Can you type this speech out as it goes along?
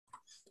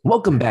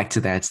Welcome back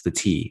to That's the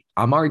T.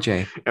 I'm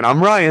RJ, And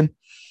I'm Ryan.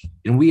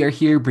 and we are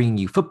here bringing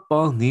you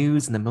football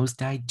news in the most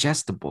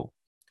digestible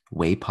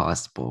way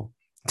possible.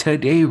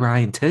 Today,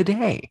 Ryan,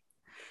 today,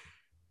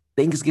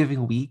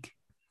 Thanksgiving week.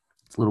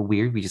 It's a little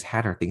weird. We just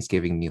had our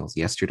Thanksgiving meals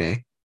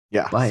yesterday,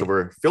 Yeah, so but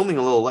we're filming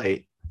a little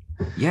late.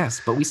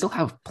 yes, but we still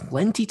have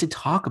plenty to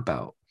talk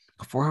about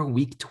for our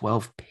week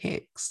 12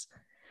 picks.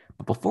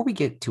 But before we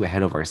get too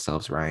ahead of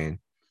ourselves, Ryan,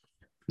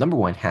 number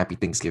one, happy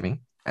Thanksgiving,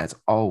 as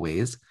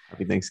always.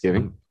 Happy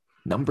Thanksgiving.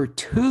 Number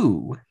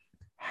two,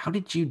 how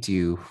did you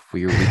do for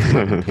your week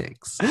 11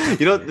 picks?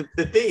 The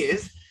thing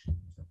is,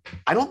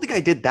 I don't think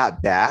I did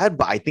that bad,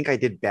 but I think I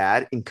did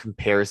bad in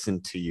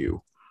comparison to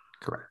you.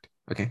 Correct.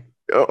 Okay.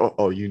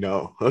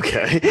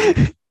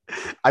 Okay.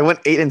 I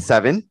went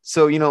 8-7.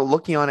 So,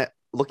 looking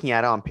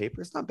at it on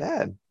paper, it's not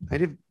bad. I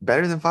did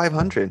better than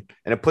 500.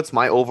 And it puts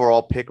my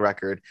overall pick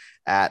record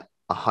at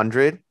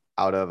 100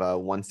 out of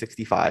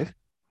 165.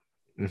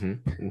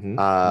 I'm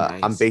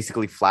Nice.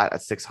 basically flat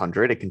at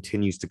 600. It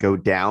continues to go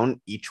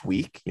down each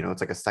week.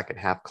 It's like a second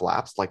half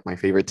collapse, like my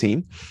favorite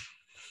team.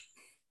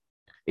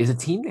 Is a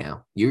team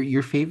now.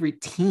 Your favorite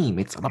team.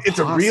 It's not a It's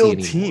a posse real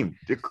anymore. team.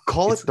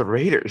 Call It's it the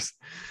Raiders.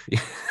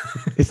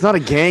 It's not a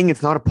gang.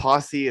 It's not a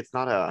posse. It's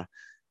not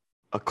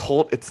a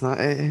cult. It's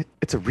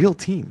a real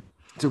team.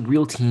 it's a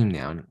real team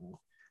now.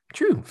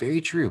 True,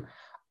 very true.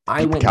 I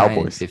Beat the went 9 and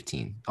Cowboys.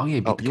 15. Oh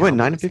yeah, Oh, beat the you went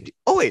 9 and Cowboys. 50.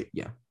 Oh, wait.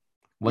 Yeah. You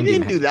One game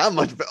didn't ahead. do that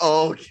much.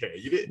 Oh, okay.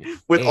 You didn't.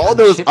 With Hey, all I'm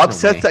those chipping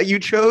upsets away. that you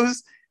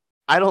chose,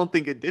 I don't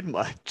think it did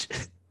much.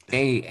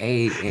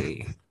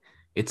 Hey.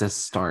 It's a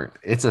start.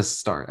 It's a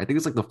start. I think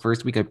it's like the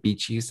first week I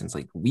beat you since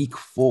like week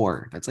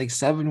 4. That's like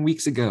 7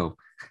 weeks ago.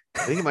 I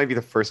think it might be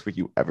the first week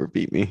you ever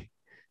beat me.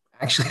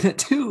 Actually, that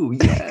too.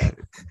 Yeah.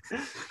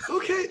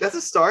 Okay, that's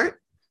a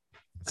start.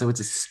 So it's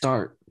a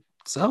start.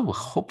 So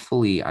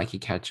hopefully I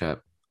could catch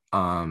up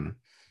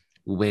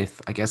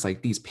with I guess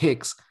like these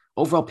picks.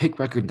 Overall pick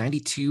record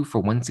 92 for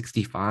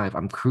 165.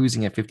 I'm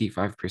cruising at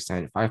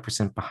 55%,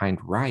 5% behind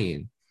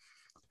Ryan.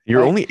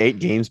 You're But only 8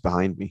 games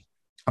behind me.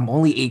 I'm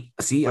only eight.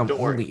 See, But I'm don't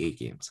worry. only 8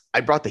 games.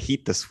 I brought the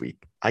heat this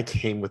week. I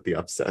came with the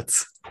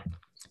upsets.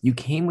 You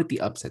came with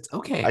the upsets. I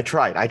Okay.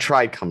 tried. I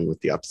tried coming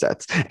with the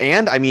upsets.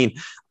 And I mean,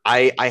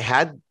 I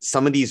had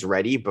some of these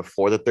ready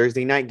before the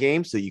Thursday night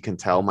game, so you can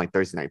tell my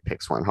Thursday night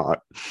picks weren't hot.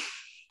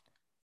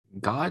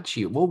 Got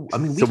you. Well, I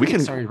mean, we So can we get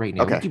can started right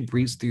now. We okay. can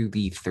breeze through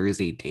the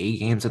Thursday day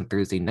games and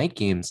Thursday night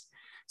games,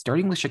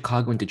 starting with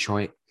Chicago and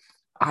Detroit.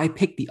 I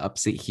picked the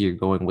upset here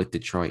going with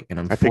Detroit, and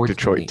I picked Detroit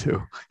unfortunately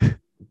too.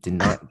 did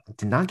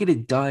not get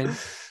it done.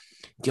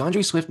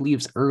 DeAndre Swift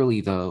leaves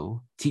early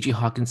though. TJ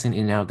Hawkinson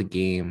in and out of the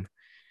game.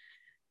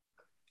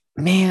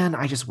 Man,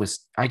 I just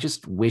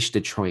wish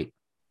Detroit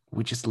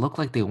would just look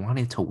like they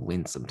wanted to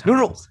win No.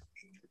 sometimes.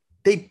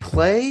 They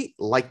play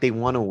like they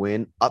want to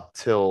win up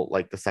till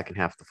like the second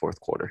half of the fourth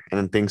quarter, and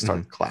then things Mhm.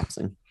 start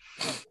collapsing.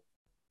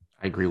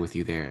 I agree with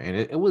you there. And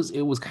it was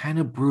kind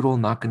of brutal,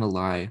 not gonna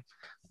lie.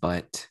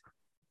 But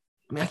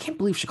I mean, I can't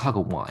believe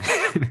Chicago won.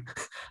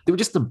 They were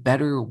just a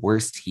better,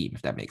 worse team,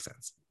 if that makes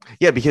sense.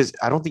 Yeah, because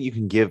I don't think you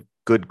can give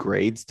good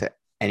grades to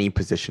any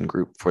position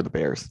group for the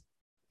Bears.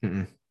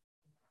 Mm-mm.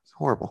 It's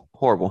horrible,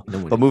 horrible. No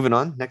But one. moving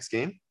on, next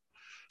game,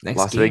 Next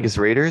Las game, Vegas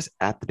Raiders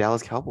at the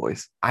Dallas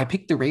Cowboys. I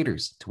picked the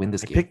Raiders to win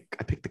this I game. pick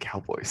I picked the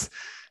Cowboys.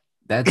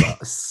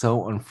 That's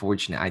so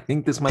unfortunate. I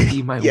think this might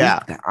be my Yeah.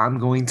 week that I'm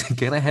going to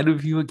get ahead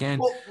of you again.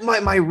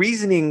 Well, my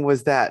reasoning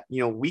was that,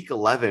 week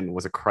 11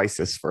 was a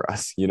crisis for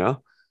us.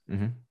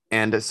 Mhm.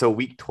 And so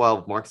week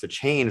 12 marks a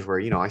change where,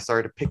 I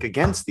started to pick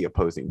against the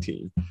opposing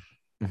team.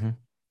 Mhm.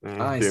 Eh,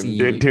 I didn't, see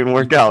didn't, didn't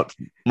work out.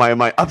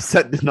 My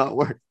upset did not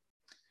work.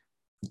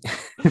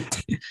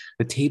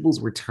 The tables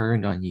were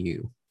turned on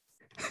you,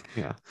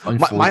 Yeah. My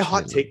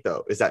hot unfortunately. take,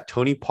 though, is that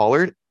Tony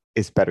Pollard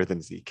is better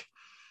than Zeke.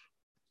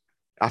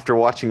 After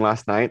watching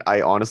last night,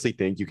 I honestly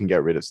think you can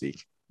get rid of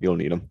Zeke. You don't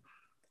need him.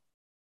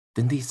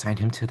 Didn't they sign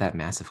him to that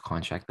massive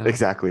contract though?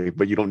 Exactly,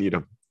 but you don't need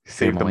him.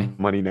 Trade him Save the away.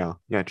 money now.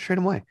 Yeah, trade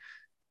him away.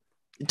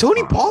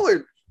 Tony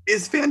Pollard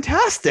is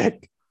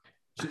fantastic.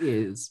 He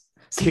is.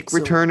 See, Kick so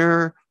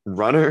returner,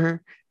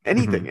 runner,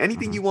 anything, mhm,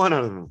 anything mhm. you want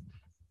out of him.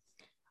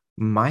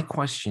 My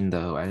question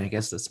though, and I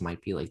guess this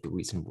might be like the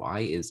reason why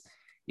is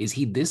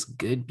he this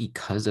good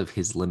because of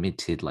his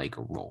limited like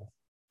role?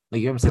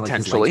 Like you know what I'm saying? Like his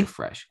legs are Potentially,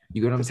 fresh.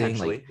 You get what I'm saying?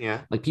 potentially,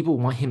 yeah. Like people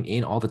want him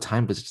in all the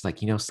time, but it's just like,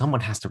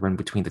 someone has to run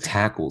between the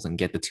tackles and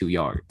get the 2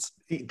 yards.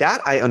 See,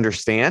 that I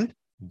understand,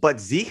 but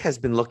Zeke has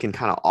been looking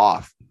kind of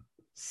off Mhm.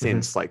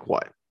 since like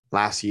what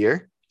last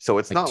year. So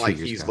it's Like not two like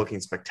years he's ago. looking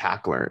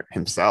spectacular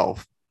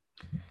himself.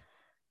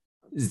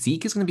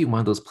 Zeke is going to be one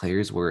of those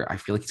players where I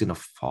feel like he's going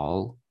to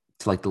fall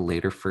to like the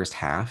later first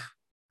half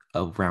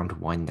of round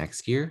one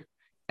next year.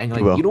 And He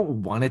like, you will.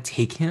 don't want to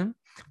take him,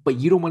 but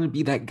you don't want to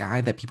be that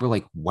guy that people are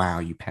like, wow,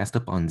 you passed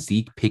up on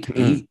Zeke, pick Mm,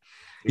 eight.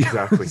 You know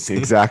what I'm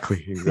exactly,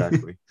 saying?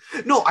 exactly.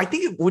 No, I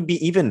think it would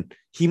be even.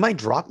 He might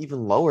drop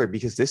even lower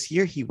because this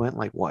year he went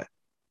like what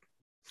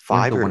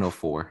Went five the or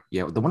 104.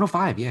 Yeah, the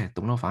 105. Yeah,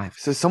 the 105.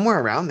 so somewhere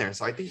around there.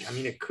 So I think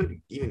it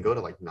could even go to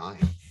like 9,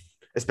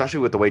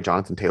 especially with the way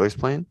Jonathan Taylor's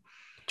playing.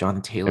 Jonathan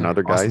and Taylor,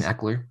 other Austin guys.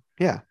 Eckler,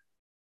 Yeah,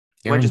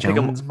 you might Aaron just pick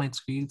him. Jones might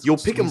squeeze. You'll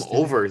pick him in.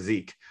 over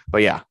Zeke.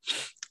 But yeah,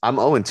 I'm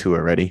 0-2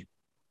 already.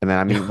 And then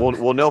I mean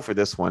we'll know for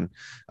this one.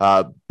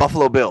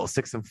 Buffalo Bills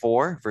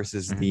 6-4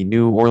 versus Mhm. the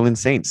New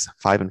Orleans Saints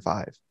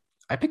 5-5.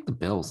 I picked the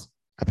Bills.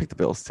 I picked the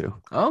Bills too.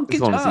 Oh, This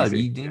good one was job.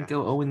 easy. You didn't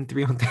go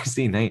 0-3 on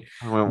Thursday night.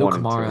 I went No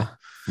 1-2. Kamara,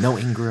 no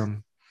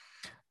Ingram.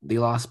 They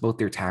lost both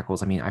their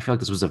tackles. I mean, I feel like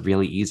this was a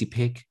really easy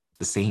pick.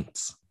 The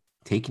Saints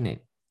taking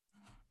it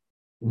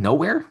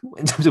nowhere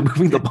in terms of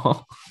moving the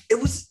ball. It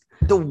was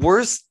the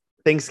worst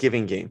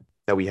Thanksgiving game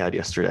that we had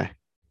yesterday.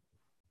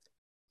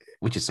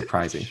 Which is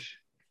surprising.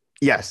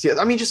 Yes.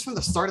 I mean, just from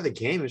the start of the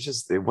game,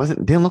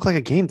 didn't look like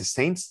a game. The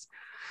Saints,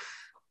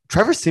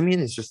 Trevor Siemian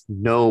is just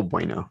no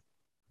bueno.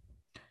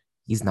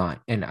 He's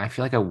not. And I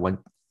feel like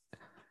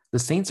the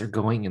Saints are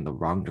going in the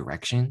wrong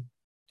direction.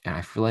 And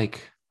I feel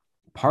like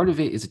part of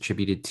it is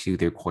attributed to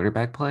their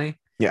quarterback play.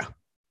 Yeah.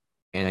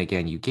 And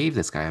again, you gave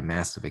this guy a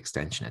massive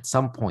extension. At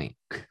some point,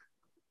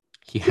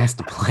 he has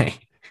to play.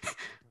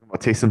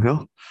 About Taysom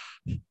Hill?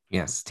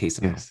 Yes,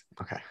 Taysom Hill. Yes.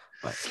 Okay.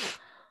 But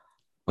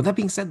with that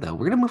being said, though,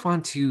 we're going to move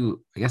on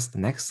to, I guess, the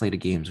next slate of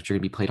games, which are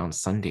going to be played on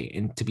Sunday.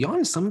 And to be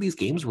honest, some of these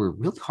games were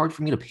really hard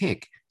for me to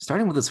pick.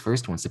 Starting with this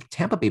first one, the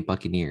Tampa Bay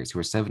Buccaneers, who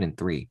are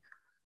 7-3,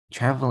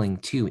 traveling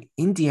to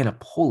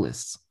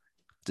Indianapolis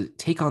to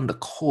take on the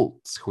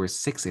Colts, who are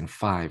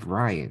 6-5.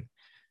 Ryan,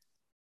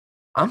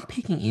 I'm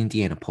picking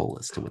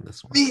Indianapolis to win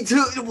this one. Me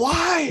too.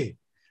 Why?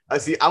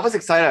 See, I was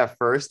excited at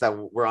first that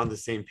we're on the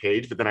same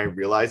page, but then I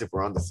realized if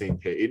we're on the same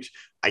page,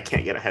 I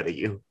can't get ahead of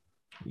you.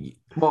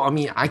 Well, I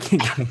mean, I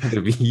can't get ahead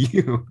of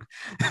you.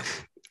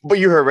 But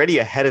you're already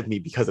ahead of me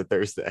because of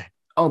Thursday.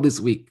 Oh, this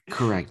week.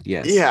 Correct.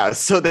 Yes. Yeah.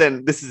 So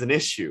then this is an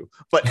issue.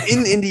 But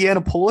in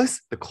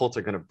Indianapolis, the Colts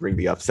are going to bring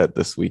the upset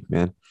this week,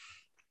 man.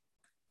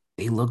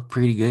 They look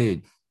pretty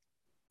good.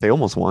 They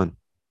almost won.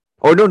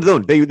 Oh, no.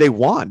 They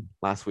won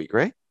last week,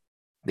 right?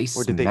 They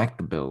smacked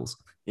the Bills.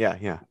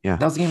 Yeah.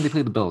 That was the game they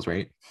played the Bills,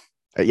 right?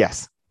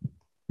 Yes.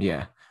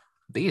 Yeah.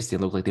 They just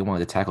didn't look like they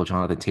wanted to tackle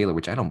Jonathan Taylor,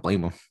 which I don't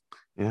blame them.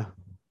 Yeah.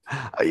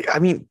 I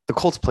mean, the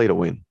Colts play to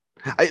win.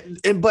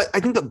 But I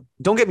think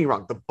don't get me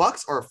wrong, the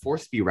Bucs are a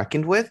force to be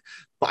reckoned with,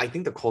 but I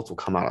think the Colts will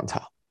come out on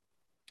top.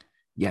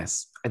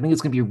 Yes. I think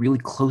it's going to be a really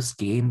close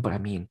game, but I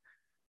mean,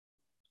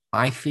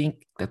 I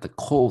think that the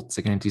Colts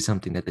are going to do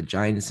something that the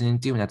Giants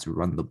didn't do, and that's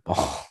run the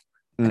ball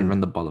and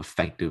run the ball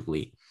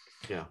effectively.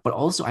 Yeah. But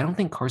also, I don't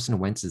think Carson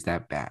Wentz is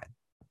that bad.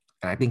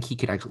 And I think he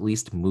could at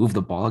least move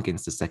the ball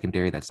against the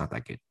secondary that's not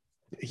that good.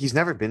 He's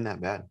never been that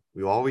bad.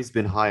 We've always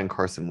been high on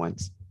Carson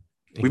Wentz.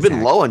 Exactly. We've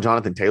been low on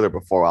Jonathan Taylor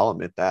before. I'll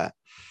admit that.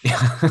 Yeah.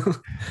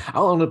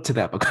 I'll own up to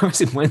that. But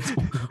Carson Wentz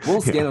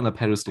will stand on a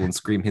pedestal and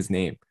scream his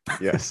name.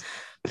 Yes.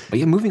 But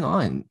yeah, moving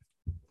on.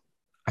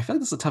 I feel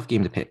like this is a tough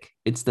game to pick.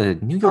 It's the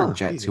New York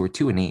Jets, who are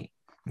 2-8,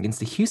 against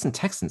the Houston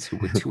Texans, who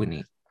were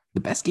 2-8.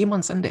 The best game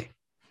on Sunday.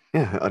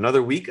 Yeah,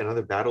 another week,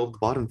 another battle of the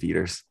bottom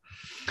feeders.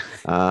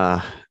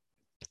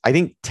 I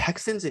think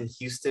Texans and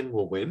Houston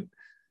will win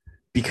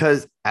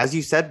because, as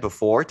you said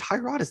before,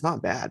 Tyrod is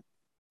not bad.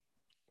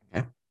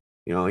 Okay.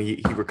 You know,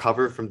 he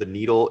recovered from the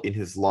needle in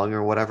his lung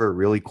or whatever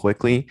really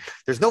quickly.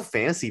 There's no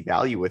fantasy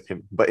value with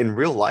him, but in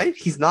real life,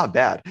 he's not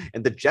bad.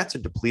 And the Jets are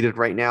depleted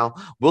right now.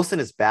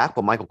 Wilson is back,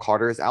 but Michael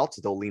Carter is out,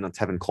 so they'll lean on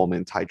Tevin Coleman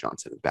and Ty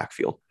Johnson in the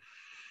backfield.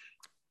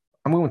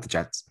 I'm going with the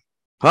Jets.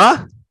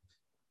 Huh?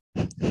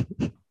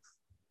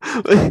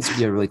 This would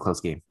be a really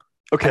close game.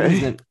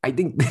 Okay. I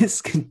think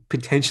this could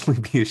potentially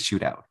be a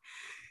shootout.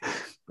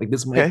 Like,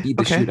 this might be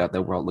the shootout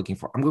that we're all looking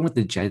for. I'm going with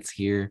the Jets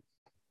here.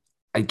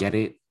 I get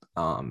it.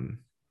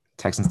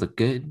 Texans look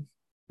good.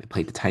 They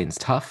played the Titans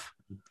tough.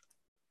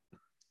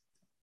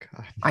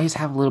 God. I just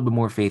have a little bit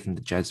more faith in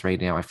the Jets right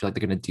now. I feel like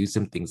they're going to do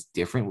some things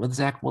different with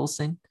Zach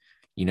Wilson.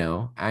 You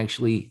know,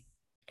 actually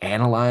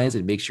analyze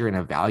and make sure and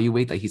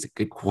evaluate that he's a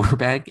good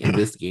quarterback in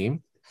this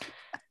game.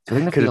 So they're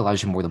going to allow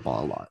him more the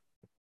ball a lot.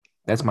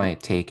 That's my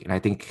take. And I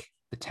think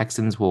the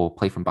Texans will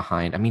play from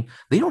behind. I mean,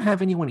 they don't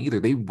have anyone either.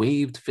 They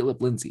waived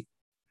Philip Lindsay.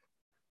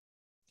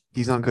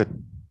 He's not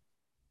good.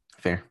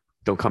 Fair.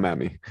 Don't come at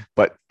me.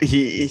 But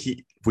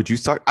he would you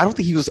start? I don't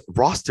think he was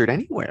rostered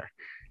anywhere.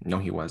 No,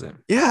 he wasn't.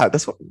 Yeah,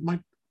 that's what my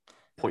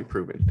point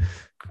proven.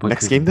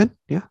 Next game then?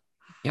 Yeah.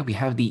 Yeah, we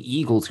have the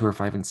Eagles, who are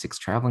 5-6,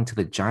 traveling to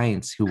the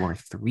Giants, who are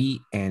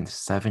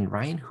 3-7.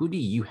 Ryan, who do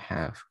you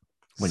have?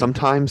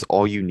 Sometimes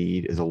all you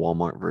need is a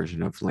Walmart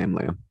version of Lamb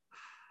Lamb.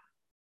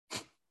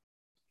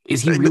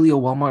 Is he really a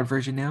Walmart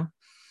version now?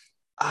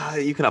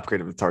 You can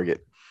upgrade him to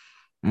Target.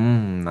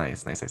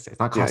 Nice. It's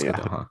not Costco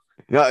though, huh?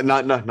 No,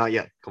 not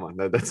yet. Come on,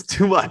 that's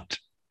too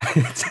much.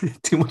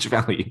 Too much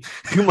value.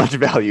 Too much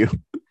value.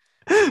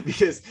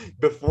 Because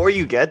before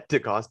you get to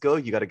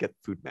Costco, you got to get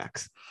Food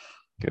Max.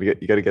 You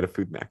got to get a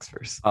Food Max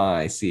first.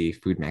 I see.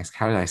 Food Max.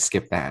 How did I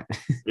skip that?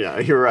 Yeah,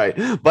 you're right.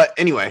 But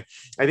anyway,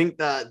 I think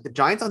the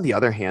Giants, on the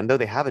other hand, though,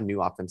 they have a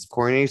new offensive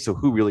coordinator, so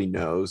who really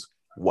knows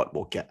what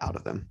we'll get out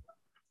of them?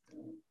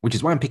 Which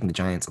is why I'm picking the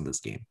Giants on this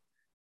game.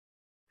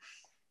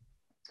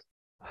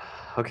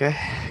 Okay,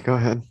 go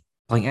ahead.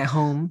 Playing at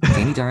home,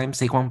 Danny Dimes,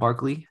 Saquon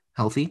Barkley,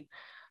 healthy.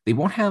 They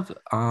won't have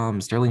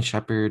Sterling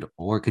Shepard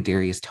or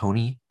Kadarius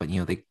Tony, but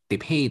they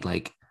paid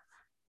like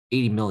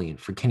 80 million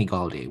for Kenny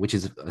Galladay, which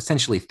is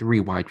essentially three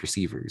wide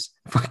receivers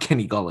for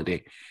Kenny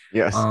Galladay.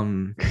 Yes.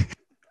 Um,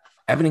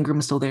 Evan Ingram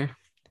is still there.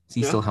 Is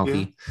he Yeah. still Yeah.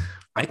 healthy?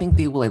 I think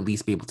they will at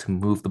least be able to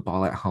move the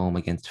ball at home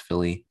against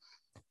Philly.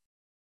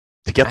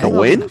 To get I the think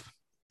that'll be win? enough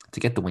to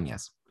get the win,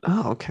 yes.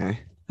 Oh,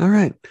 okay. All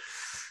right.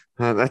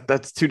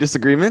 That's two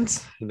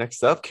disagreements.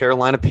 Next up,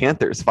 Carolina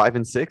Panthers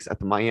 5-6 at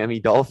the Miami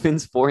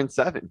Dolphins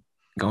 4-7.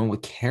 Going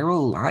with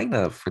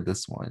Carolina for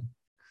this one.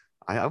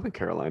 I went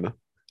Carolina.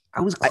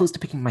 I was close to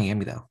picking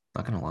Miami, though.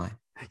 Not going to lie.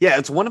 Yeah,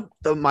 it's one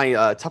of my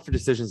tougher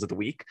decisions of the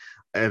week.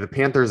 The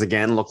Panthers,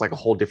 again, look like a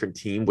whole different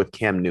team with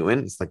Cam Newton.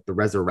 It's like the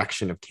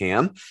resurrection of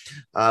Cam.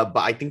 But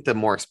I think the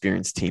more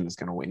experienced team is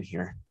going to win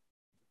here.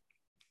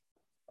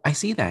 I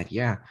see that,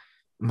 yeah.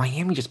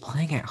 Miami just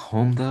playing at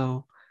home,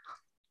 though.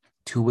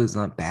 Tua's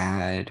not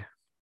bad.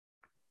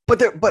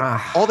 But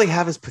all they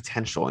have is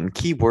potential, and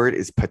key word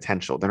is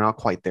potential. They're not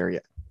quite there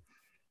yet.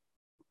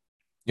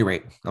 You're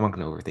right. I'm not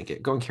going to overthink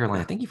it. Going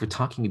Carolina. Thank you for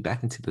talking me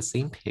back into the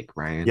same pick,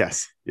 Ryan.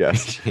 Yes.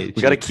 We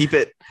got to keep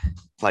it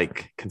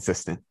like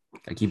consistent.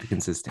 I keep it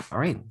consistent. All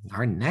right.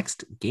 Our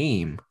next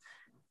game,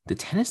 the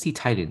Tennessee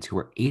Titans, who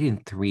are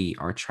 8-3,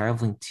 are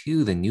traveling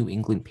to the New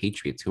England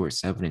Patriots, who are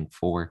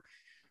 7-4.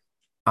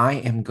 I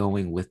am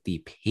going with the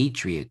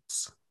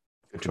Patriots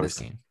Good for this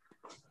choice. game.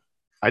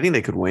 I think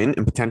they could win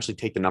and potentially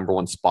take the number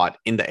one spot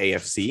in the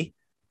AFC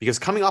because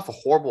coming off a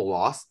horrible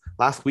loss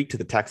last week to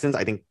the Texans,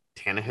 I think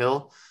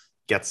Tannehill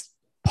gets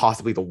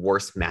possibly the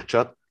worst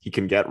matchup he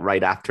can get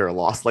right after a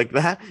loss like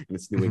that, and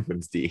it's New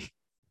England's D. Can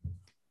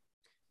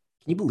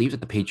you believe that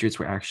the Patriots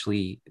were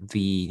actually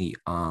they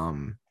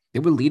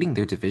were leading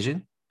their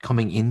division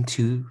coming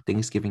into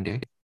Thanksgiving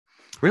Day?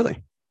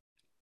 Really?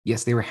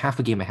 Yes, they were half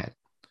a game ahead.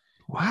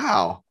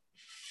 Wow.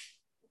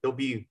 They'll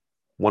be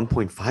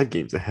 1.5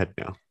 games ahead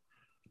now.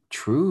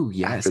 True.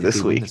 Yes. After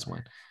this week. This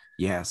one.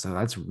 Yeah. So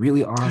that's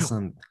really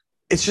awesome.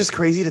 It's just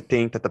crazy to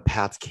think that the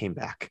Pats came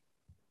back.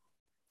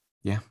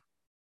 Yeah.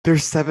 They're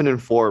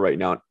 7-4 right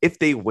now. If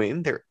they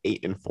win, they're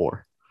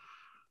 8-4.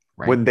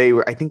 Right. When they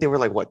were, I think they were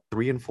like what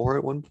 3-4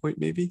 at one point,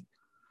 maybe.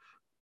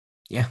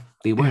 Yeah,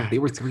 they were. Yeah. They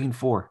were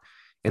 3-4,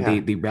 and Yeah.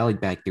 they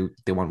rallied back.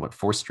 They won what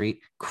 4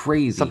 straight?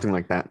 Crazy. Something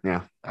like that.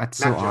 Yeah. That's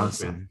so Mac Jones,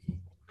 awesome.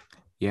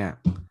 Yeah.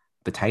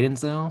 The Titans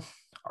though,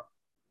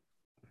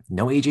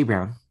 no AJ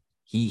Brown.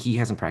 He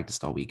hasn't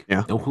practiced all week.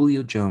 Yeah. No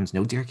Julio Jones.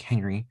 No Derrick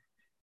Henry.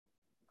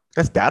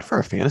 That's bad for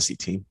a fantasy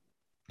team.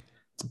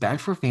 It's bad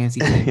for a fantasy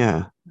team.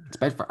 Yeah. It's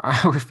bad for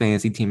our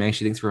fantasy team.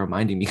 Actually, thanks for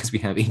reminding me because we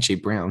have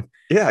AJ Brown.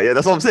 Yeah.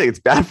 That's what I'm saying. It's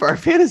bad for our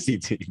fantasy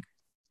team.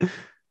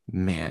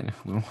 Man,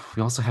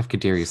 we also have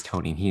Kadarius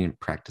Tony, and he didn't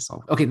practice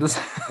all. Okay, let's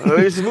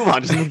Just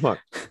move on.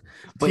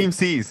 But- Team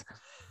C's.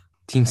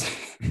 Teams.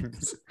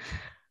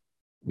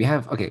 We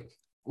have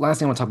last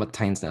thing I want to talk about the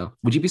Titans though.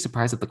 Would you be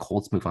surprised if the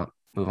Colts move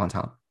on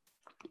top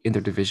in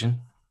their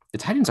division? The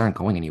Titans aren't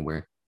going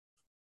anywhere.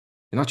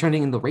 They're not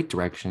trending in the right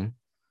direction.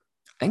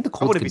 I think the I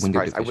Colts wouldn't be could win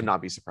their surprised. I would division.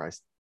 not be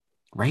surprised.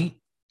 Right?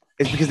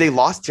 It's because they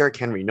lost Derrick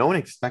Henry. No one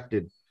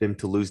expected them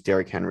to lose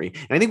Derrick Henry.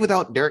 And I think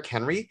without Derrick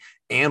Henry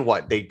and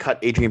they cut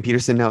Adrian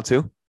Peterson now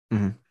too.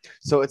 Mhm.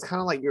 So it's kind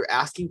of like you're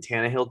asking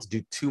Tannehill to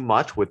do too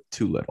much with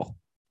too little.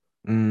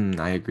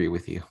 I agree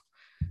with you.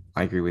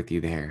 I agree with you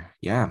there.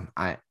 Yeah,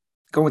 I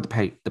go with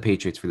the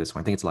Patriots for this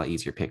one. I think it's a lot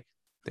easier pick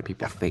than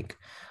people think.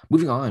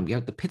 Moving on, we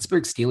have the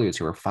Pittsburgh Steelers,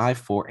 who are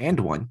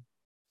 5-4-1.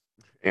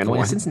 And Going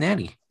one. to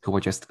Cincinnati, who are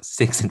just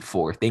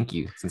 6-4. Thank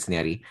you,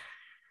 Cincinnati.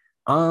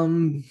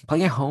 Playing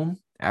at home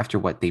after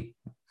what they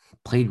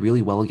played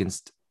really well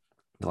against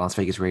the Las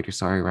Vegas Raiders.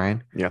 Sorry,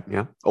 Ryan.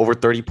 Yeah. Over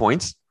 30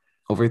 points.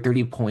 Over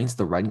 30 points.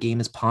 The run game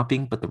is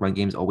popping, but the run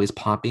game is always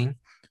popping.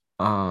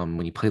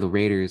 When you play the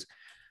Raiders,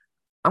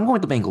 I'm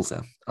going with the Bengals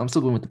though. I'm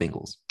still going with the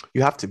Bengals.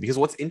 You have to, because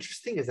what's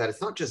interesting is that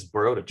it's not just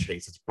Burrow to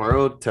Chase, it's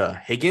Burrow to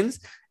Higgins,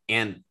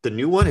 and the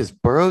new one is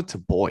Burrow to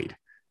Boyd.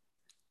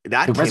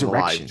 That The came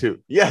resurrection. alive too.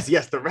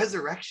 Yes, the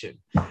resurrection.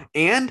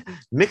 And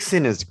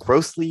Mixon is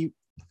grossly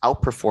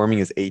outperforming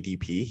his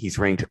ADP. He's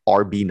ranked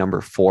RB number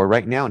 4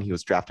 right now, and he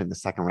was drafted in the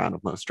second round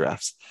of most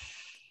drafts.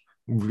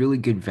 Really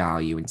good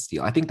value in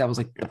steal. I think that was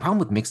like the problem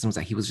with Mixon was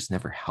that he was just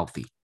never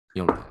healthy.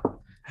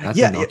 That's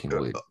knocking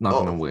wood.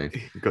 Knocking on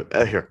wood. Good.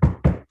 Here.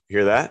 You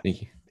hear that?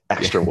 Thank you.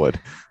 Extra wood.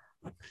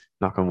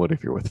 Knock on wood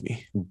if you're with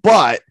me.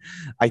 But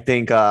I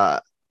think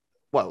what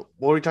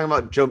were we talking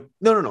about? Joe?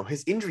 No.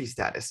 His injury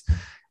status.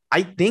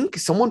 I think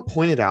someone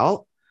pointed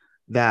out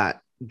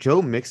that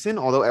Joe Mixon,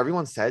 although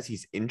everyone says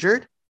he's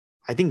injured,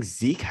 I think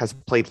Zeke has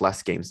played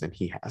less games than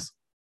he has.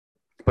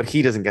 But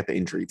he doesn't get the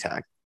injury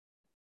tag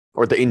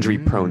or the injury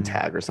prone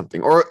tag or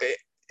something. Or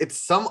it's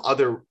some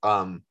other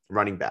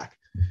running back.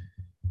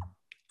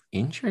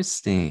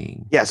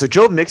 Interesting. Yeah, so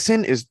Joe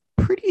Mixon is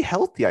pretty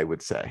healthy, I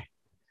would say.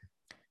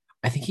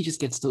 I think he just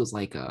gets those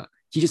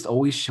he just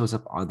always shows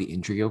up on the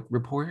injury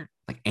report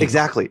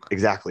Exactly.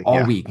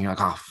 all week. And you're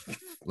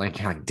like,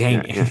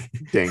 dang it. Yeah.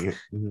 Dang it.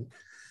 Mhm.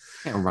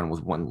 Can't run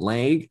with one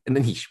leg, and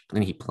then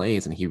he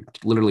plays and he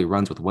literally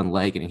runs with one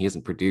leg and he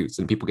hasn't produced,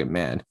 and people get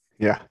mad.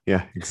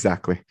 Yeah,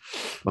 exactly.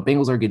 But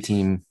Bengals are a good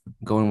team.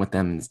 Going with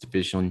them in this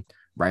division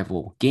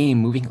rival game.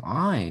 Moving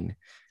on,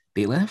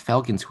 the Atlanta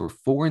Falcons, who are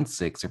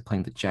 4-6, are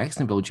playing the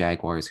Jacksonville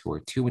Jaguars, who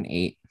are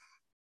 2-8.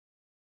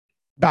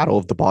 Battle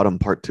of the bottom,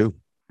 part two.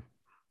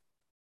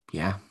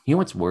 Yeah, you know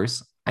what's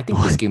worse? I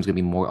think this game's gonna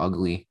be more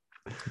ugly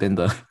than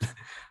the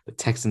the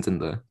Texans and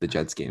the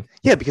Jets game.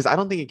 Yeah, because I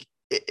don't think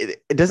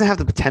it doesn't have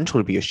the potential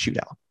to be a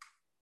shootout.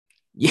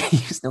 Yeah, you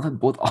still have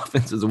both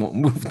offenses won't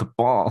move the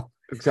ball.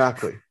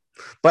 Exactly.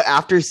 But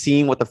after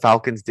seeing what the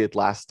Falcons did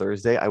last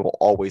Thursday, I will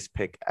always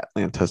pick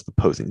Atlanta as the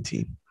opposing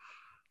team.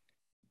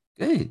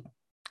 Good.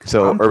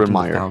 So I'm Urban picking the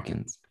Meyer.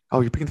 Falcons.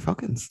 Oh, you're picking the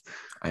Falcons.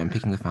 I am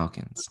picking the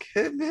Falcons.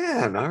 Good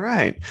man. All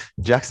right.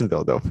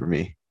 Jacksonville, though, for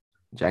me.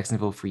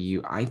 Jacksonville for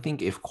you. I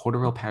think if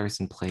Cordero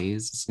Patterson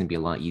plays, it's going to be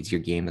a lot easier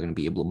game. They're going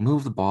to be able to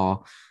move the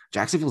ball.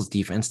 Jacksonville's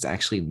defense is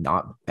actually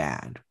not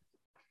bad.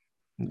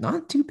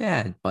 Not too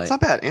bad, but It's not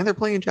bad. And they're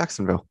playing in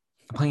Jacksonville.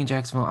 playing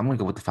Jacksonville, I'm going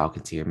to go with the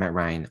Falcons here. Matt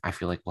Ryan, I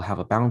feel like we'll have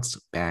a bounce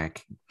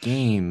back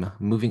game.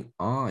 Moving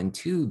on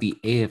to the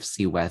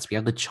AFC West, we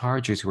have the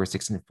Chargers, who are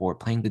 6-4,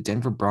 playing the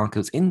Denver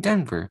Broncos in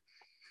Denver,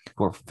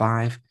 who are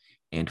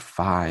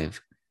 5-5.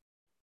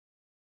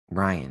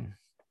 Ryan.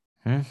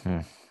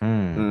 The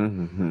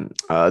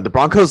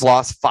Broncos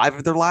lost 5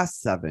 of their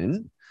last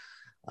 7.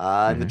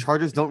 And the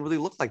Chargers don't really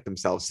look like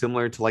themselves,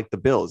 similar to like the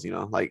Bills,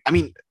 Like, I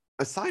mean,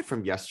 aside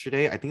from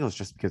yesterday, I think it was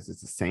just because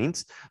it's the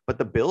Saints, but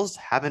the Bills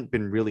haven't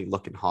been really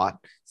looking hot.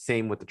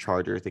 Same with the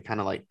Chargers. They kind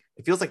of like,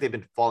 it feels like they've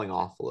been falling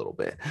off a little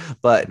bit,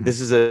 but this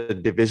is a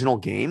divisional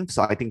game.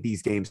 So I think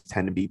these games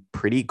tend to be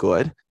pretty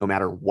good no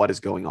matter what is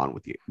going on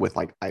with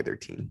like either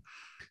team.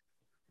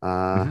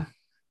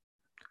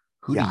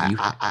 Who do you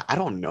I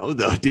don't know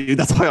though, dude.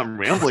 That's why I'm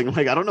rambling.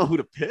 Like, I don't know who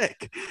to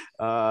pick.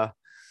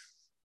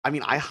 I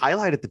mean, I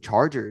highlighted the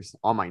Chargers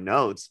on my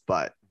notes,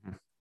 but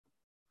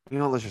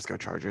let's just go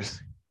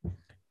Chargers.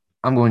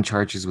 I'm going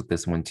Chargers with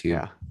this one too.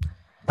 Yeah.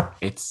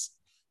 It's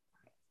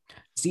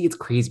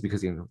crazy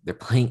because they're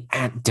playing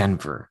at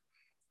Denver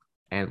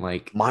and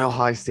like Mile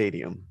High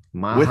Stadium.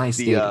 Mile High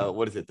Stadium.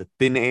 What is it? The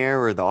thin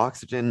air or the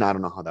oxygen? I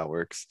don't know how that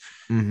works.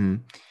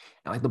 And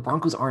like the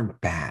Broncos aren't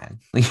bad.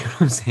 Like, you know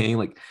what I'm saying?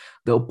 Like,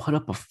 they'll put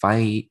up a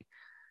fight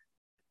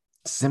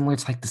similar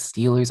to like the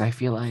Steelers. I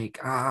feel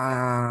like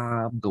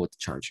I'll go with the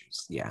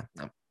Chargers. Yeah,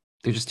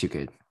 they're just too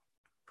good.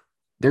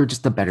 They're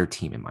just a better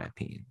team, in my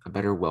opinion. A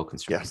better,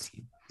 well-constructed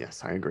team.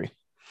 Yes, I agree.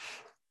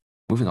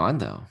 Moving on,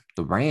 though,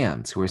 the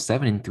Rams, who are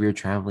 7-3, are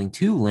traveling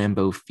to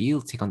Lambeau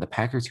Field, take on the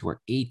Packers, who are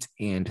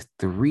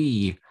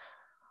 8-3.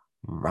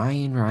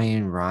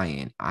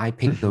 Ryan. I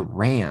picked the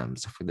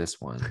Rams for this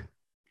one.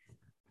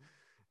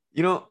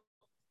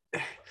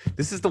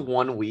 This is the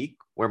one week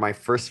where my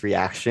first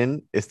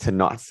reaction is to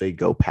not say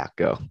go Pack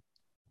go.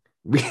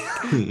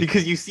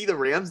 Because you see the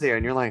Rams there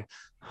and you're like,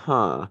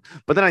 huh.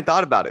 But then I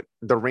thought about it.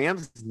 The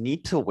Rams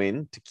need to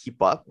win to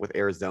keep up with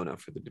Arizona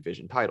for the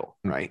division title,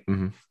 right?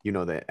 Mm-hmm.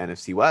 The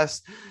NFC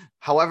West.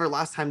 However,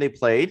 last time they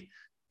played,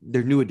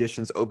 their new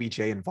additions, OBJ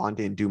and Vaughn,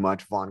 didn't do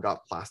much. Vaughn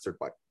got plastered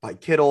by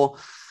Kittle.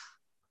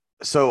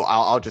 So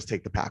I'll just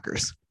take the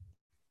Packers.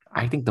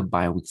 I think the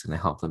bye week's going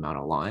to help them out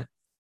a lot.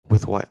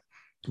 With what?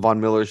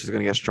 Von Miller is just going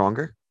to get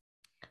stronger?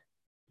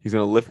 He's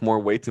going to lift more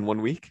weights in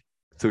 1 week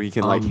so he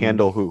can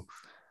handle who?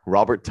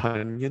 Robert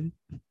Tonyan?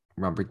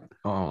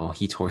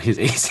 He tore his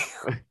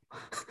ACL.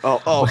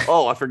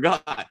 I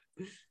forgot.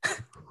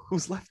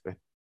 Who's left then?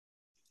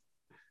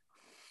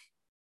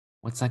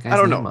 What's that guy's name? I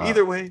don't name? know.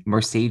 Either way.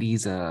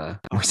 Mercedes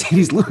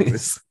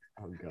Lewis.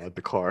 Oh God,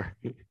 the car.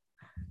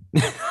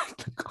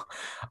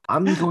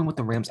 I'm going with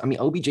the Rams. I mean,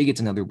 OBJ gets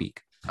another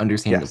week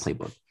understanding the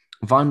playbook.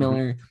 Von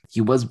Miller, he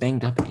was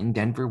banged up in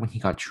Denver when he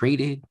got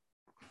traded.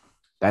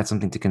 That's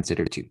something to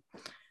consider too.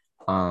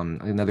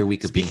 Another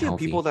week of being healthy. Speaking of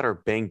people that are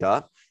banged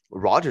up,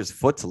 Rodgers'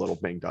 foot's a little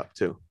banged up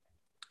too.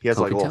 He has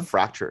like a little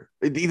fracture,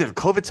 either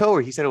COVID toe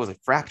or he said it was a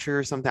fracture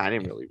or something. I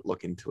didn't really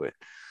look into it,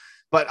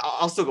 but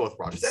I'll still go with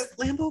Rodgers. That's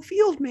Lambeau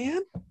Field,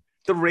 man.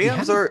 The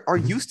Rams are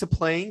used to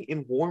playing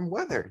in warm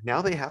weather.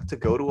 Now they have to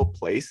go to a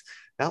place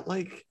that,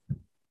 like,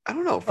 I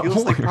don't know,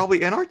 feels like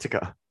probably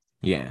Antarctica.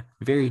 Yeah,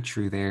 very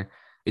true there.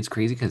 It's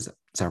crazy because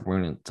we're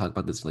going to talk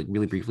about this like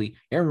really briefly.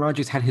 Aaron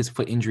Rodgers had his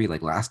foot injury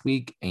like last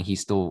week, and he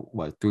still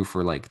threw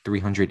for like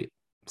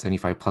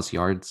 375 plus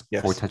yards,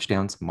 4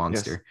 touchdowns.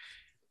 Monster.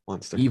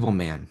 Evil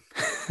man.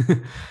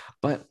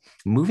 But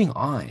moving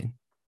on,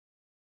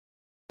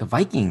 the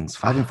Vikings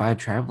 5-5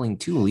 traveling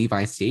to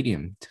Levi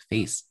Stadium to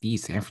face the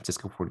San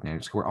Francisco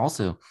 49ers, who are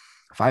also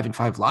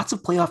 5-5. Lots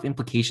of playoff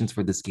implications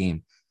for this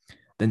game.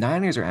 The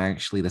Niners are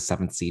actually the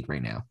 7th seed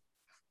right now.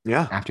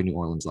 Yeah. After New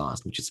Orleans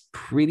lost, which is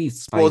pretty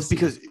spicy. Well, it's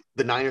because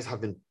the Niners have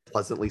been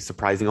pleasantly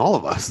surprising all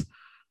of us.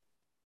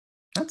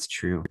 That's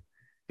true.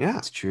 Yeah.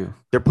 That's true.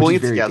 They're pulling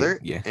it together.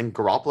 Yeah. And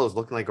Garoppolo is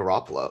looking like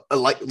Garoppolo,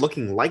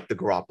 looking like the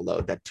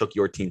Garoppolo that took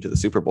your team to the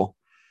Super Bowl.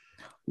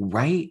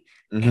 Right.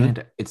 Mm-hmm.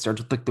 And it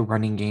starts with like the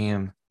running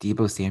game.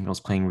 Deebo Samuel's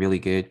playing really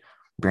good.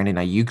 Brandon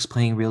Ayuk's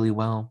playing really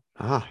well.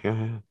 Yeah.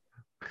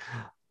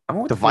 I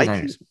went with the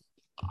Vikings.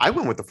 I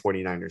went with the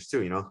 49ers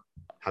too,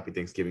 happy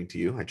Thanksgiving to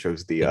you. I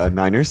chose the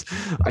Niners.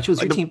 I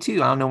chose your team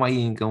too. I don't know why you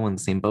didn't go in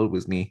the same boat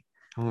with me.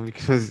 Well,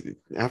 because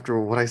after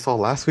what I saw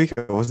last week,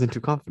 I wasn't too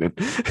confident.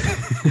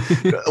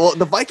 Well,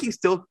 the Vikings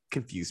still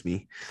confuse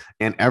me,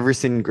 and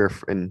Everson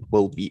Griffin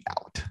will be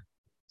out.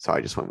 So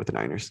I just went with the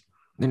Niners.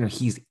 No,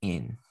 he's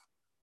in.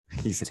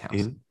 He's his house.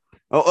 In.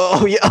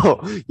 Oh, yeah.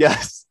 Oh,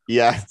 yes.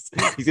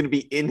 He's gonna be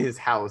in his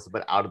house,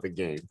 but out of the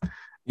game.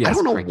 Yes, I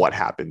don't know what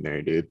happened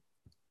there, dude.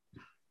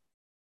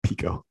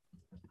 Pico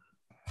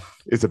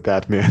is a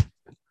bad man.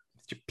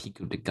 Mr.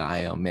 Pico de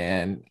Gallo,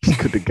 man.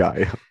 Pico de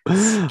Gallo.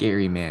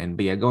 Scary, man.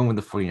 But yeah, going with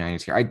the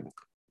 49ers here.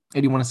 I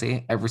do want to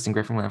say, Everson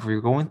Griffin, whatever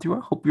you're going through,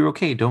 I hope you're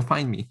okay. Don't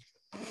find me.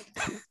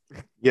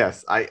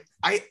 Yes, I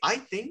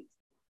think.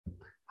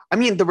 I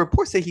mean, the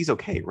reports say he's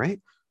okay,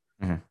 right?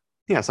 Mm-hmm.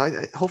 Yeah, so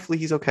hopefully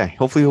he's okay.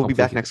 Hopefully he'll be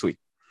back next week.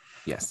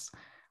 Yes.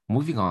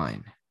 Moving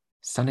on.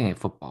 Sunday Night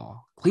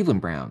Football.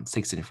 Cleveland Browns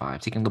 6-5,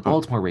 taking the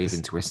Baltimore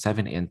Ravens, who are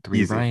 7-3.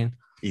 Easy. Ryan,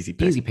 easy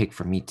pick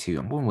for me too.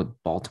 I'm going with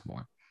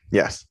Baltimore.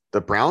 Yes, the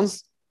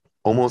Browns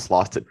almost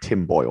lost to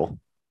Tim Boyle.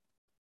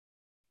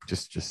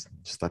 Just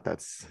let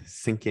that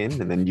sink in,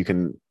 and then you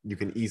can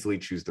easily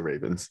choose the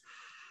Ravens,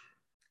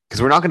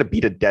 because we're not going to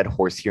beat a dead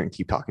horse here and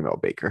keep talking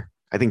about Baker.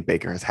 I think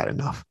Baker has had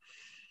enough.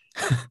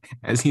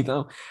 Has he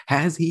though?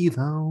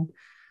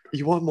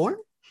 You want more?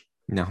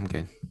 No, I'm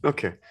good.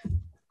 Okay.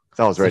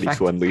 I was ready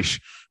to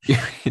unleash.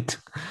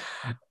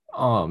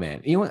 Oh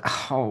man, you know what?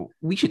 Oh,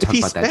 we should talk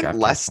about that. If he spent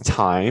less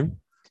time,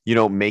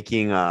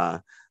 making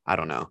I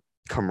don't know,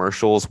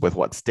 commercials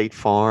with State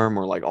Farm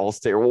or like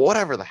Allstate or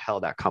whatever the hell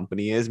that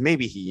company is,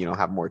 maybe he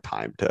have more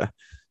time to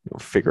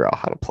figure out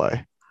how to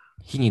play.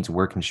 He needs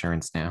work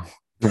insurance now.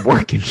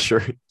 Work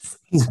insurance.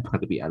 He's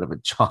about to be out of a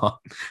job.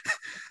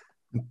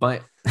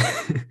 But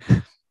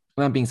with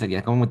that being said,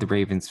 going with the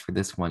Ravens for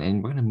this one,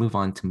 and we're going to move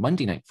on to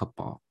Monday Night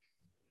Football.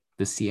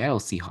 The Seattle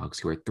Seahawks,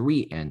 who are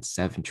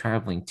 3-7,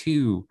 traveling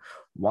to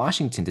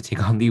Washington to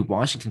take on the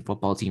Washington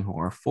Football Team, who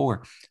are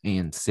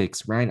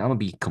 4-6. Ryan, I'm gonna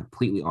be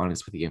completely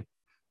honest with you.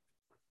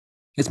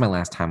 It's my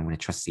last time I'm going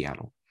to trust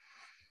Seattle.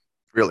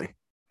 Really?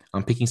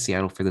 I'm picking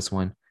Seattle for this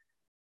one.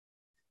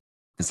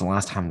 It's the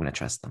last time I'm going to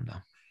trust them,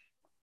 though.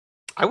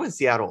 I went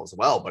Seattle as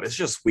well, but it's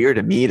just weird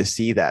to me to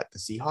see that the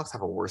Seahawks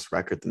have a worse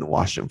record than the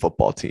Washington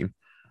Football Team.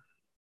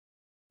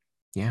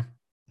 Yeah.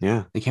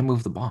 Yeah. They can't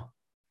move the ball.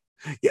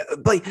 Yeah,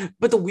 but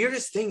the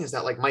weirdest thing is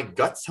that my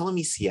gut's telling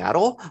me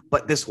Seattle,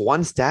 but this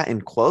one stat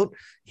in quote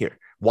here,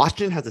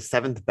 Washington has the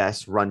 7th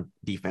best run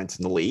defense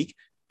in the league.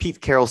 Pete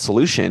Carroll's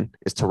solution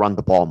is to run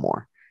the ball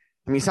more.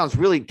 I mean, it sounds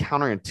really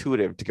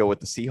counterintuitive to go with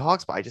the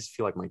Seahawks, but I just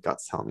feel like my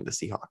gut's telling me the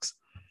Seahawks.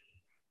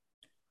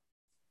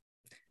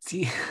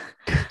 See,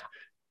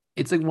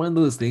 it's like one of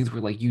those things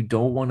where you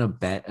don't want to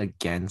bet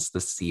against the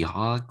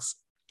Seahawks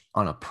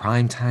on a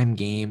primetime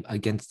game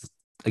against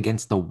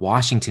the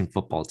Washington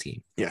Football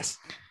Team. Yes.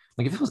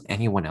 If it was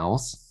anyone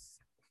else,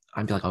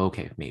 I'd be like, oh,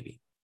 okay, maybe.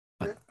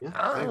 But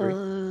I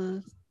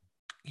agree.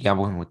 Yeah, I'm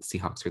going with the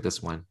Seahawks for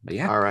this one. But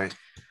yeah. All right.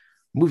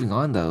 Moving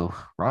on though,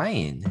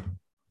 Ryan.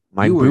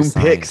 My boom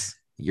picks.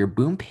 Your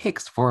boom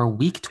picks for our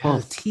week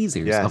 12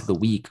 teasers of the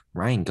week.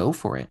 Ryan, go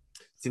for it.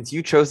 Since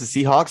you chose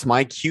the Seahawks,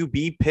 my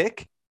QB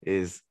pick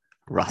is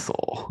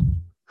Russell.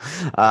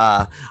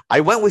 I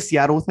went with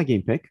Seattle with my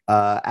game pick.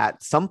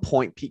 At some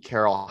point, Pete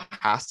Carroll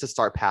has to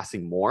start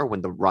passing more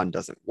when the run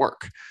doesn't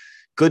work.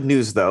 Good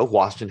news, though,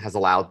 Washington has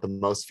allowed the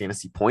most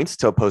fantasy points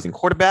to opposing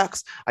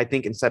quarterbacks. I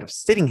think instead of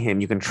sitting him,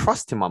 you can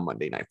trust him on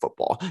Monday Night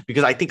Football,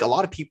 because I think a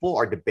lot of people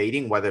are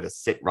debating whether to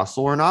sit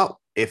Russell or not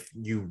if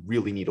you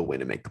really need a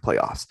win to make the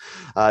playoffs.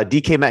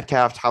 DK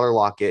Metcalf, Tyler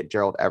Lockett,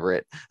 Gerald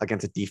Everett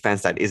against a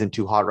defense that isn't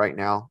too hot right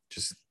now.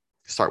 Just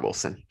start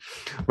Wilson.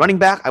 Running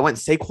back, I went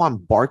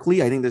Saquon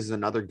Barkley. I think this is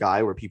another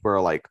guy where people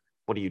are like,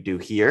 what do you do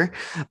here?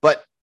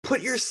 But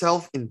put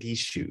yourself in these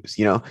shoes.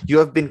 You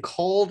have been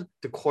called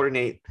to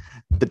coordinate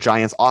the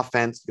Giants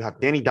offense. You have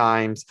Danny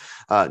Dimes,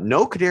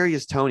 no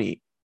Kadarius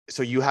Toney.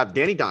 So you have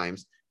Danny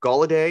Dimes,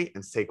 Golladay,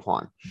 and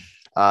Saquon.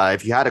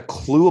 If you had a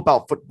clue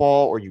about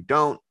football or you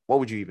don't, what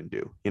would you even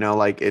do?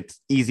 It's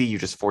easy. You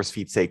just force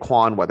feed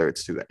Saquon, whether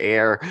it's through the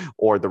air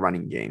or the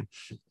running game.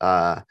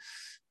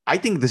 I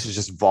think this is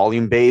just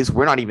volume based.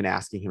 We're not even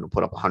asking him to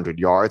put up 100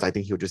 yards. I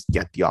think he'll just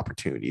get the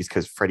opportunities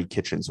because Freddie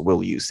Kitchens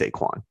will use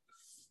Saquon.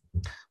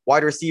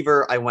 Wide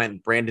receiver, I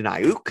went Brandon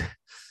Ayuk.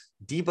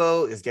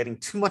 Debo is getting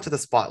too much of the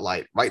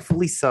spotlight,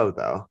 rightfully so,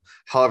 though.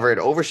 However, it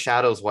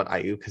overshadows what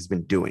Ayuk has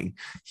been doing.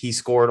 He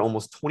scored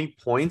almost 20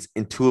 points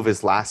in 2 of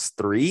his last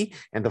 3,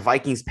 and the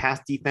Vikings'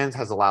 pass defense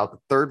has allowed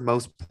the 3rd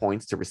most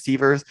points to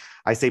receivers.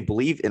 I say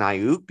believe in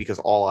Ayuk because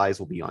all eyes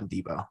will be on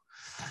Debo.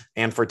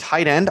 And for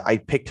tight end, I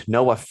picked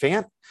Noah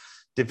Fant.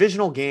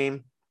 Divisional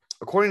game,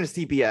 according to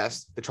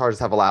CBS, the Chargers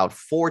have allowed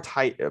 4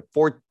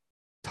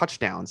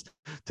 touchdowns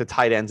to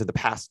tight ends in the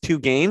past 2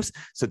 games.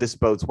 So this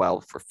bodes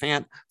well for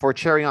Fant. For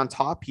cherry on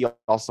top, he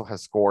also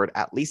has scored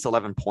at least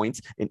 11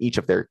 points in each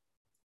of their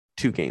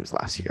 2 games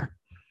last year.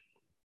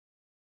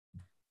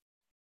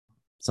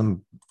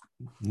 Some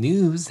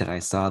news that I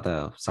saw,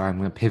 though. Sorry, I'm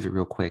going to pivot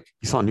real quick.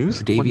 You saw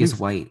news? Davius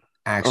White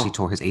actually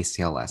tore his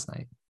ACL last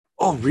night.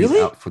 Oh, He's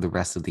really? out for the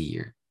rest of the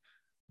year.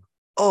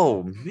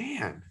 Oh,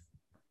 man.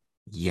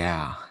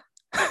 Yeah.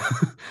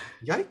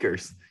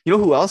 Yikers. You know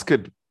who else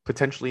could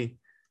potentially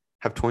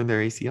have torn their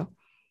ACL?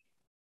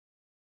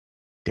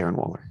 Darren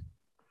Waller.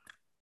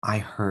 I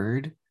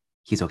heard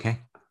he's okay.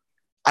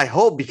 I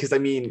hope because I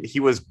mean he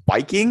was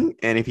biking,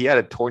 and if he had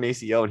a torn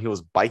ACL and he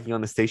was biking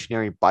on the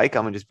stationary bike,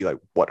 I'm gonna just be like,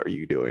 "What are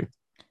you doing?"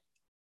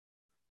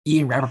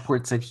 Ian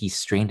Rappaport said he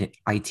strained it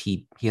IT.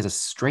 He has a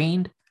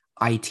strained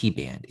IT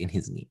band in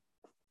his knee.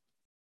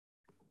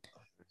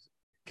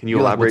 Can you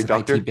You're like, what's elaborate, an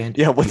IT doctor? band?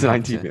 Yeah, You what's an have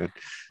IT to. man?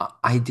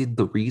 I did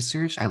the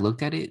research. I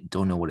looked at it.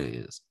 Don't know what it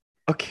is.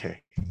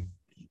 Okay,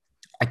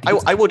 I think it's I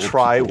like an will old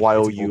try people. It's while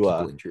an old you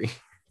people injury.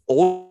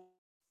 old.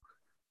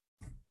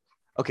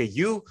 Okay,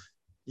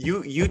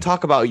 you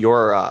talk about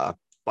your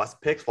bus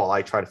picks while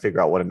I try to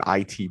figure out what an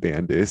IT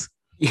band is.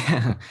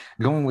 Yeah,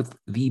 going with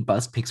the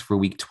bus picks for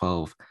week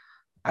 12.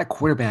 At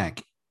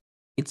quarterback,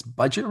 it's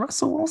budget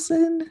Russell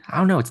Wilson. I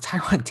don't know. It's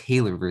Tyrod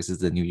Taylor versus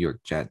the New York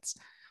Jets.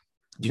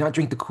 Do not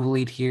drink the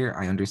Kool-Aid here.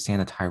 I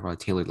understand that Tyrod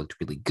Taylor looked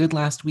really good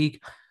last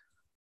week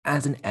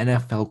as an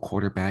NFL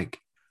quarterback,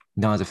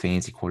 not as a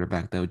fantasy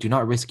quarterback, though. Do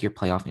not risk your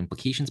playoff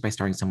implications by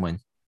starting someone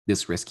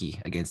this risky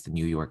against the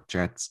New York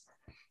Jets.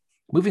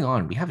 Moving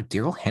on, we have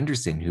Darrell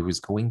Henderson, who is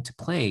going to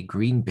play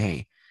Green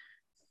Bay.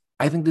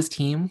 I think this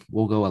team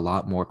will go a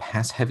lot more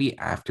pass heavy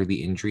after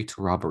the injury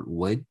to Robert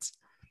Woods,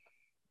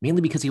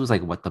 mainly because he was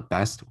like what the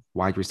best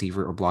wide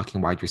receiver or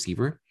blocking wide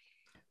receiver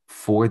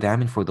for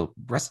them and for the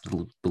rest of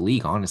the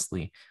league,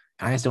 honestly.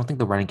 And I just don't think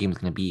the running game is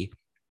going to be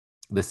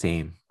the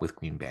same with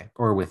Green Bay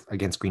or with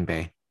against Green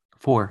Bay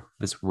for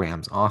this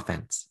Rams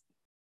offense.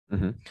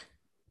 Mm-hmm.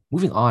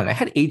 Moving on, I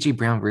had AJ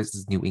Brown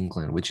versus New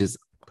England, which is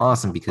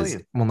awesome I'm because,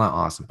 playing. well, not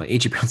awesome, but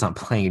AJ Brown's not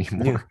playing Yeah.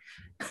 anymore.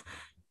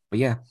 But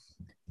yeah,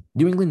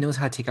 New England knows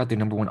how to take out their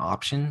number one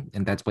option,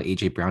 and that's what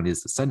AJ Brown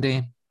is this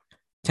Sunday.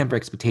 Temper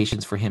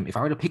expectations for him. If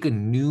I were to pick a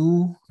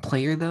new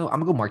player, though, I'm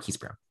gonna go Marquise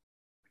Brown.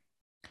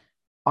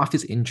 Off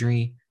his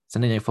injury,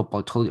 Sunday Night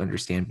Football, totally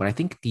understand, but I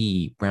think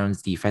the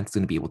Browns defense is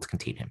going to be able to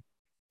contain him.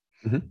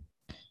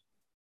 Mm-hmm.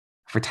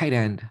 For tight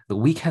end, the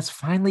week has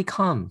finally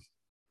come.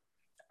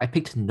 I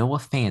picked Noah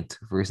Fant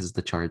versus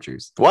the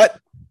Chargers. What?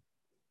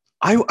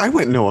 I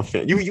went Noah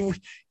Fant. You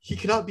he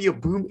cannot be a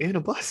boom and a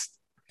bust.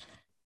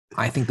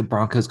 I think the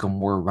Broncos go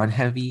more run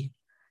heavy,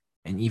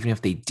 and even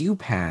if they do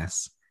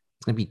pass,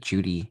 it's going to be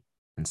Judy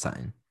and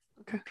Sutton.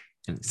 Okay.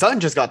 And Sutton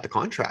just got the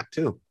contract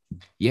too.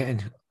 yeah,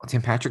 and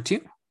Tim Patrick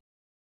too.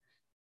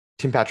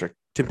 Tim Patrick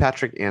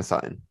and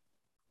Sutton,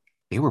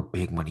 They were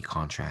big money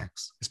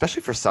contracts.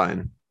 especially for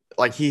Sutton.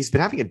 Like he's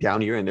been having a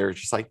down year, and they're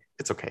just like,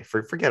 it's okay.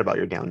 Forget about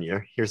your down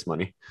year. Here's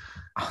money.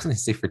 I was going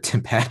to say for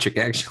Tim Patrick,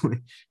 actually.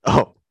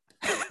 Oh,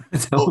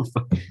 So,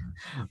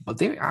 but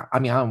they, I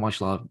mean, I don't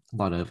watch a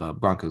lot of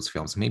Broncos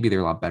films. Maybe they're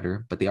a lot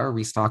better, but they are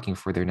restocking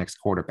for their next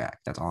quarterback.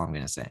 That's all I'm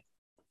going to say.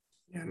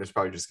 yeah. And there's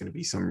probably just gonna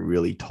be some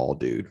really tall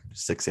dude,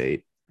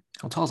 6'8".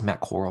 How tall is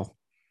Matt Corral?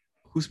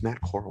 Who's Matt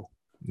Corral?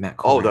 Matt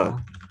Oh,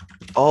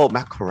 Corral.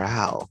 Matt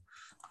Corral.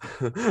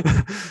 They're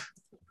in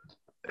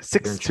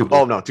 6'2". trouble.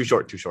 Oh no, too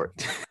short.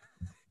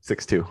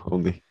 6'2"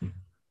 only. Come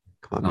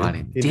on, Got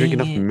man. it. You drink Dang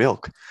enough it.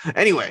 milk.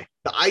 Anyway,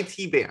 the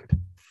IT band.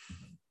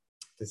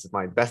 This is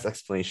my best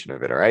explanation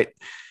of it. All right.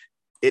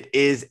 It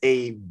is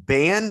a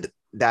band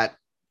that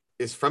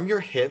is from your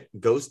hip,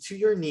 goes to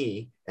your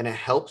knee, and it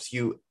helps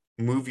you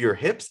move your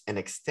hips and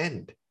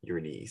extend your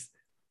knees.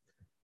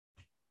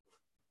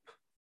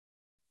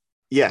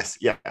 Yes.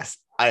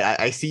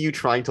 I see you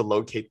trying to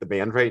locate the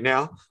band right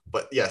now,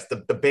 but yes, the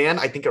band,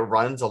 I think it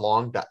runs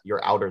along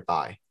your outer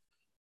thigh.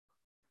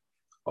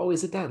 Oh,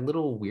 is it that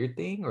little weird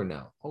thing or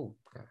no? Oh,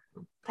 God.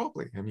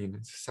 Probably. I mean,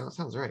 it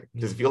sounds right.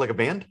 Does it feel like a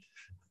band?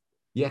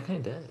 Yeah,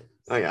 kind of does.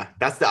 Oh yeah,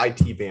 that's the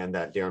IT band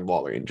that Darren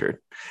Waller injured,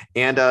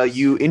 and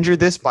you injured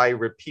this by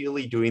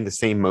repeatedly doing the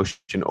same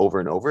motion over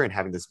and over and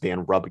having this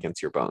band rub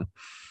against your bone.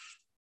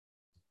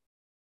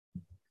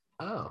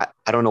 Oh,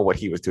 I don't know what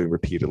he was doing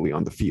repeatedly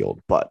on the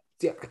field, but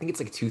yeah. I think it's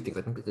like two things.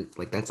 I think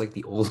like that's like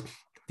the old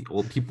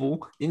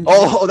people injury.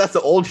 oh, that's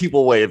the old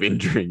people way of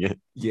injuring it.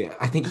 Yeah,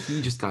 I think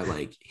he just got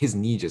like his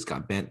knee just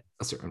got bent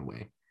a certain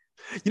way.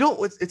 You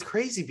know, it's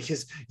crazy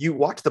because you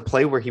watch the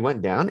play where he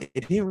went down,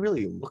 it didn't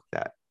really look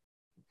that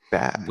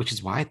bad. Which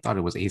is why I thought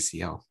it was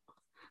ACL.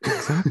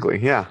 Exactly.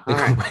 Yeah. All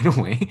Like right. right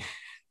away.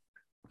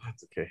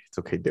 That's okay. It's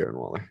okay, Darren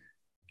Waller.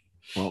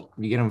 Well,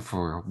 we get him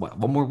for what,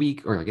 one more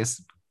week, or I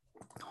guess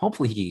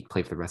hopefully he can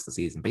play for the rest of the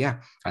season. But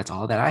yeah, that's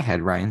all that I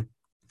had, Ryan.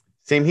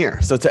 Same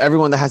here. So to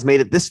everyone that has made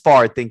it this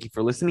far, thank you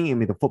for listening, and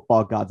may the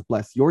football gods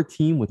bless your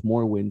team with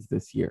more wins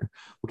this year.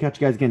 We'll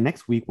catch you guys again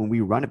next week when we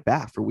run it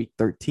back for week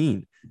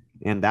 13.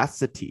 And that's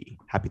the T.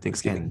 Happy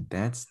Thanksgiving. Again,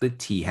 that's the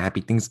T.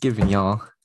 Happy Thanksgiving, y'all.